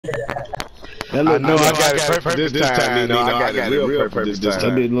I know I got it perfect this time, Nino. I got it real perfect this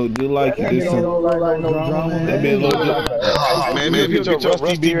time. That bitch look just like it this time. That bitch look just. Oh, man, get your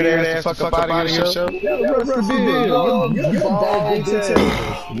rusty beard ass the fuck up out of here, show.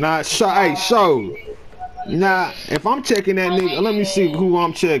 Nah, show. Nah, if I'm checking that nigga, let me see who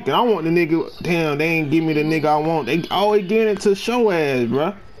I'm checking. I want the nigga. Damn, they ain't give me the nigga I want. They always getting it to show ass,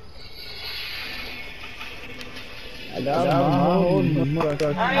 bruh. That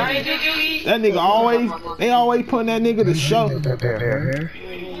nigga always, they always putting that nigga to show.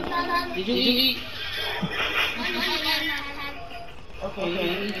 Did you eat?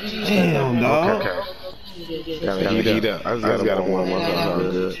 Damn, dog. Gotta heat up. I just gotta warm myself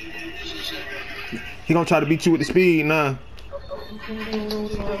good. He gonna try to beat you with the speed, nah.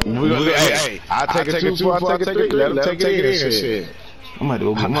 Hey, I'll take it 2 before I take it 3. Let him take it in, shit. I'm about to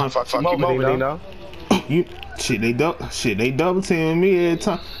go get my fuck you over, Nino. You shit, they double teaming me every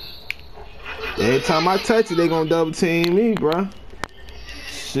time. Every time I touch it, they gonna double team me, bruh.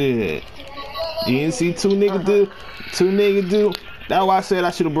 Shit. You didn't see two niggas do. That's why I said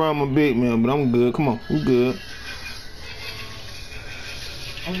I should have brought my big man, but I'm good. Come on, we good.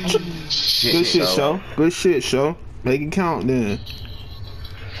 Good shit, show. Good shit, show. Make it count then.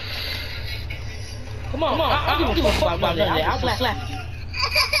 Come on, I don't give a fuck about that. I'll slap you.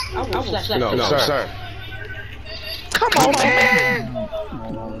 I'll slap you. No, sir. Come on, man.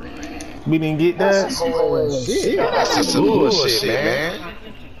 We didn't get that. That's just some bullshit, man.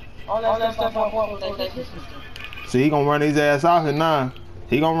 All that stuff I want with that. See, he gonna run his ass out here now.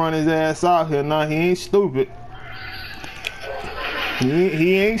 He ain't stupid.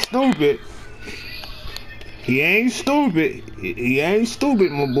 He ain't stupid. He ain't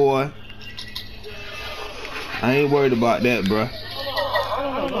stupid, my boy. I ain't worried about that, bruh.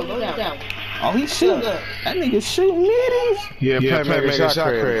 Oh, he shoot. That nigga shoot middies. Yeah, play make a shot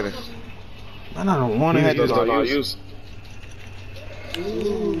creator. Man, I don't want to have this.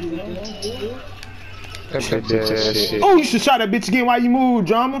 Oh, you should shot that bitch again while you move,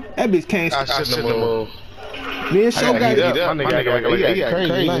 drama. That bitch can't. I shouldn't have moved. Me and Show got it up. My nigga got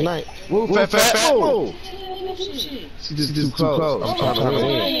crazy night. Move, fat, move. She just too close. I'm trying to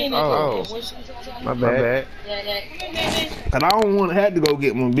win. Oh, my bad. Cause I don't want to have to go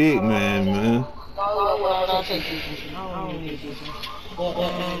get my big man, man.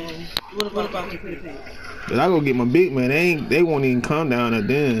 But I go get my big man, they won't even come down there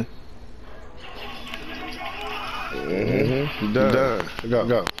then. Done.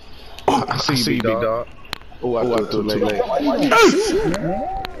 Go. I see you, big dog. Oh, I thought too late.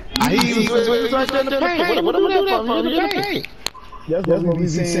 He was right there in the paint. What am I doing that for? In the paint. That's what we be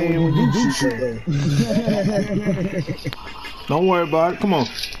saying when you do shit. Don't worry about it. Come on.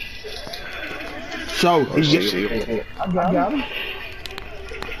 Show. I got him.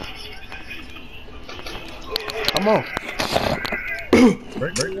 Come on.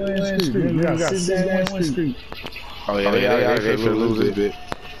 Oh yeah, they finna lose this bit.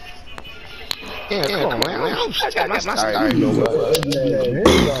 Yeah, come on, man. I got my style. I know what.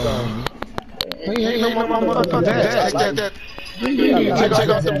 Ain't no more that.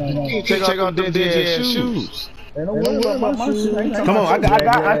 Check out them dead ass shoes. Come on,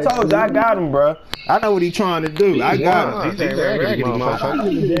 I told you I got him, bro. I know what he trying to do. I got him. These ain't raggedy,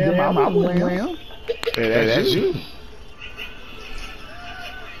 motherfucker. Hey, that's you.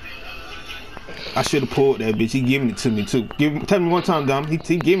 I should have pulled that bitch. He giving it to me too. Tell me one time, Dom. He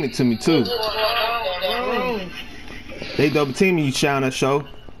giving it to me too. They double teaming you, China show.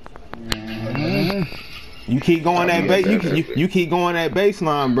 You keep going that base. You keep going that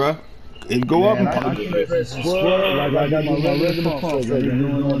baseline, bro. It go up and pop.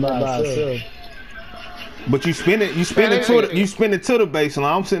 But you spin it. You spin it to the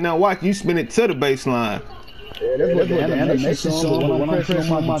baseline. I'm sitting there watching. You spin it to the baseline. Yeah, that's what the animation showing when I'm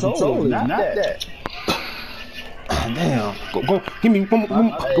pressing on my controller. Not that. Damn. Go. Give me. Come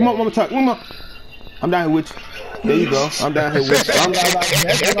on, one more. I'm down here with you. There you go. I'm down here with you. That's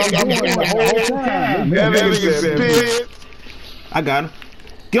what I'm doing the whole time. I got him.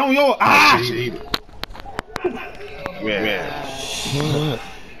 Get on your. Ah! Man.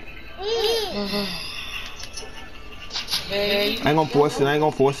 I ain't gonna force it.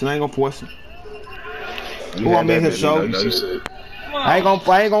 Who I'm in here, show? I ain't gonna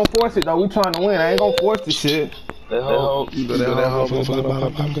force it though. We trying to win. I ain't gonna force the shit.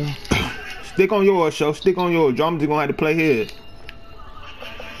 Stick on yours, show. Stick on yours. Drum's gonna have to play his.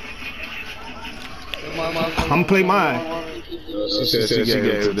 I'm gonna play mine. She said she gave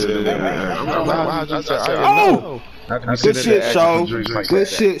it to the Oh! Good shit, show. Good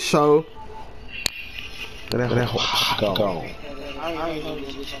shit, show.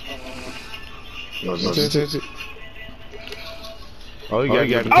 No. Oh, you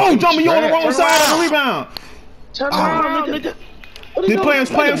got it. Oh, Drummer, you on the wrong side of the rebound. Turn around, nigga. They playing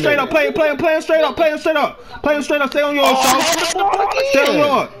straight up. Playing straight up. Stay on yours, Show. Stay on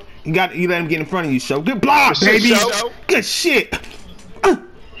yours. You let him get in front of you, Show. Good block, baby. Good shit.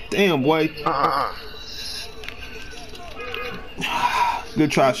 Damn, boy.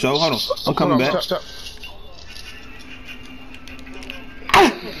 Good try, Show. Hold on. I'm coming back.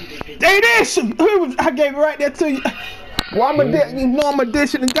 There it is. I gave it right there to you. Well, you know I'm a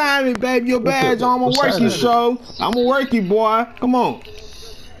dish in the diamond, baby. Your badge. I'm gonna work you, Show. I'm gonna work you, boy. Come on.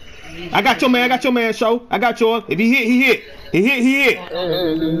 I got your man, Show. I got yours. If he hit. He hit.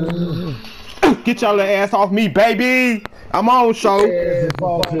 Get y'all ass off me, baby. I'm on, Show.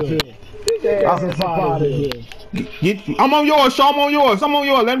 I'm on yours, Show. I'm on yours.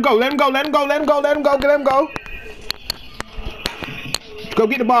 Let him go. Get him go. Go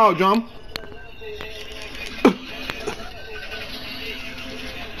get the ball, Drum.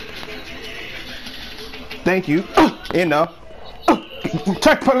 Thank you. Enough.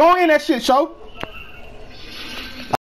 Go in that shit, Show.